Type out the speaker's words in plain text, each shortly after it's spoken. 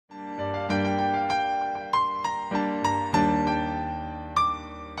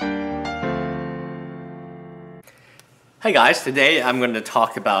Hey guys, today I'm going to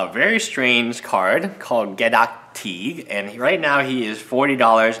talk about a very strange card called Gaddock Teeg, and right now he is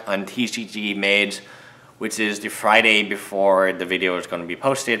 $40 on TCG Maids, which is the Friday before the video is going to be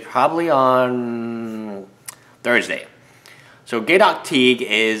posted, probably on Thursday. So Gaddock Teeg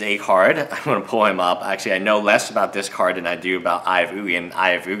is a card. I'm going to pull him up. Actually, I know less about this card than I do about Eye of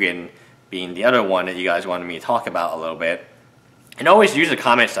Ugin being the other one that you guys wanted me to talk about a little bit. And always use the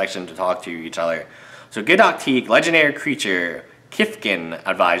comment section to talk to each other. So Gaddock Teeg, legendary creature, Kifkin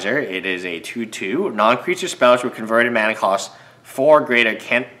Advisor. It is a 2/2. Non-creature spells with converted mana cost 4 or greater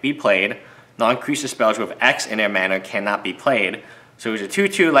can't be played. Non-creature spells with X in their mana cannot be played. So it's a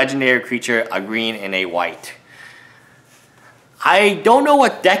 2/2 legendary creature, a green and a white. I don't know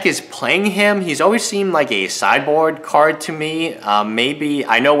what deck is playing him. He's always seemed like a sideboard card to me. Maybe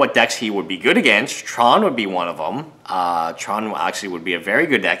I know what decks he would be good against. Tron would be one of them. Tron actually would be a very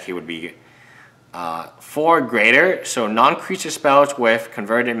good deck. He would be 4 or greater, so non-creature spells with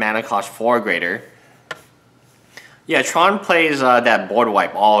converted mana cost 4 or greater. Yeah, Tron plays that board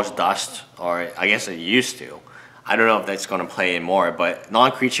wipe, All's Dust, or I guess it used to. I don't know if that's going to play anymore, but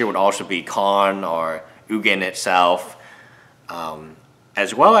non-creature would also be Khan or Ugin itself.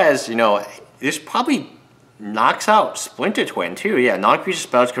 As well as, you know, this probably knocks out Splinter Twin too. Yeah, non-creature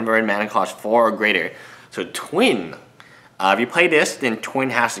spells converted mana cost 4 or greater. So Twin. If you play this, then Twin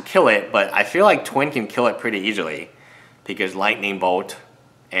has to kill it, but I feel like Twin can kill it pretty easily because Lightning Bolt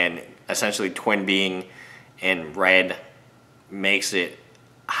and essentially Twin being in red makes it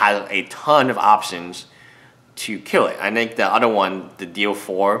has a ton of options to kill it. I think the other one, the deal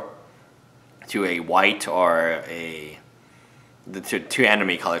 4 to a white or the two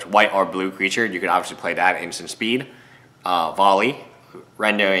enemy colors, white or blue creature, you could obviously play that instant speed. Volley,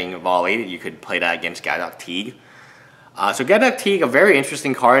 rendering Volley, you could play that against Gaddock Teeg. So Gaddock Teeg, a very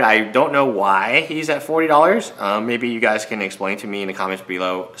interesting card. I don't know why he's at $40. Maybe you guys can explain to me in the comments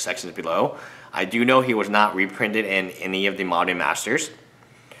below, sections below. I do know he was not reprinted in any of the Modern Masters.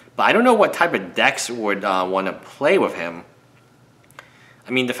 But I don't know what type of decks would want to play with him.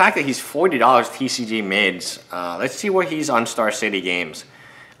 I mean, the fact that he's $40 TCG mids, let's see where he's on Star City Games,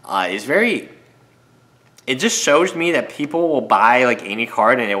 is very... It just shows me that people will buy like any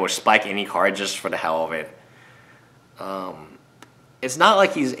card and it will spike any card just for the hell of it. It's not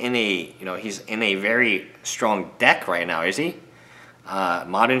like he's in a very strong deck right now, is he?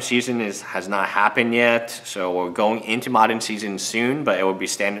 Modern Season has not happened yet, so we're going into Modern Season soon, but it will be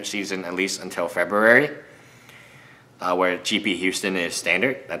Standard Season at least until February, where GP Houston is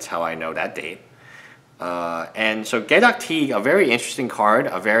Standard. That's how I know that date. And so Gaddock Teeg, a very interesting card,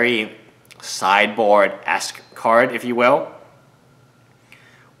 a very sideboard-esque card, if you will.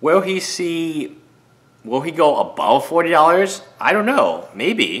 Will he go above $40? I don't know.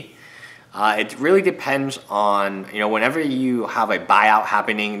 Maybe. It really depends on, you know, whenever you have a buyout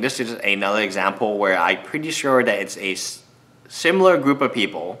happening. This is another example where I'm pretty sure that it's a similar group of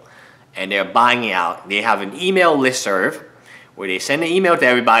people and they're buying it out. They have an email listserv where they send an email to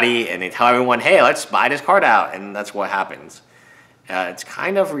everybody and they tell everyone, hey, let's buy this card out. And that's what happens. It's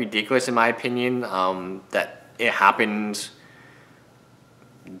kind of ridiculous in my opinion that it happens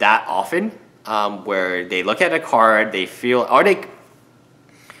that often. Where they look at a card, they feel,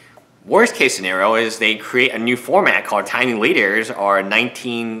 worst case scenario is they create a new format called Tiny Leaders or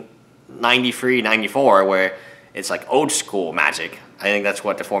 1993-94 where it's like old school Magic. I think that's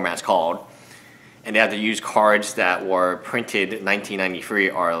what the format's called. And they have to use cards that were printed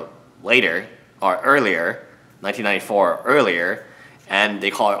 1993 or later, or earlier, 1994 or earlier, and they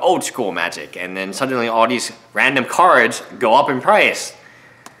call it old school Magic. And then suddenly all these random cards go up in price.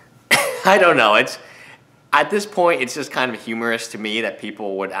 I don't know. At this point, it's just kind of humorous to me that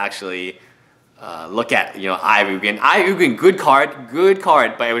people would actually look at, you know, Eye of Ugin. Eye of Ugin, good card,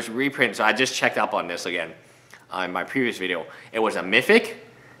 but it was reprinted. So I just checked up on this again in my previous video. It was a mythic,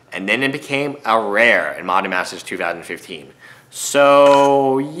 and then it became a rare in Modern Masters 2015.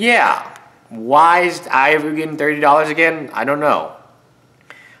 So yeah, why is Eye of Ugin $30 again? I don't know.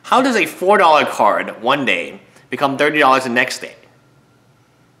 How does a $4 card one day become $30 the next day?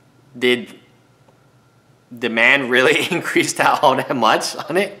 Did demand really increase that all that much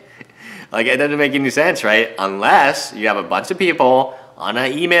on it? Like, it doesn't make any sense, right? Unless you have a bunch of people on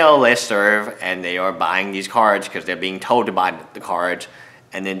an email listserv and they are buying these cards because they're being told to buy the cards,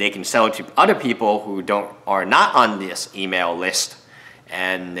 and then they can sell it to other people who are not on this email list,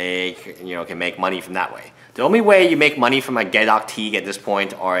 and they, you know, can make money from that way. The only way you make money from a Gaddock Teeg at this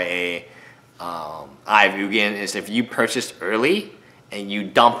point or a Eye of Ugin is if you purchased early and you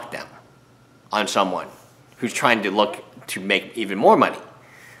dump them on someone who's trying to look to make even more money.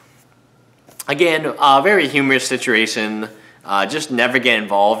 Again, very humorous situation. Just never get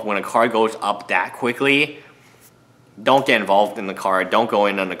involved when a card goes up that quickly. Don't get involved in the card. Don't go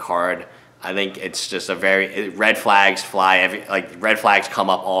in on the card. I think it's just a very red flags fly. Red flags come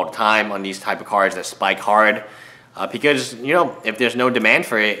up all the time on these type of cards that spike hard, because you know if there's no demand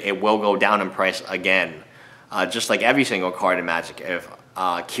for it, it will go down in price again. Just like every single card in Magic, if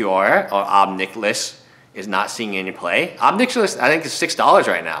Cure or Obnixilis is not seeing any play, Obnixilis I think is $6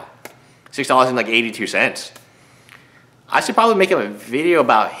 right now, $6.82. I should probably make a video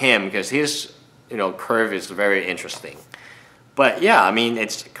about him because his curve is very interesting. But yeah, I mean,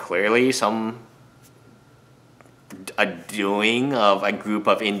 it's clearly a doing of a group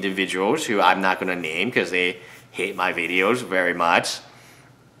of individuals who I'm not going to name because they hate my videos very much.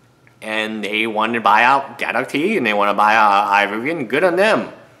 And they want to buy out Gaddock Teeg and they want to buy out Ivory. Good on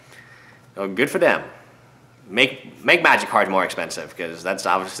them. Good for them. Make Magic cards more expensive because that's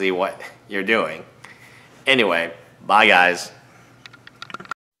obviously what you're doing. Anyway, bye guys.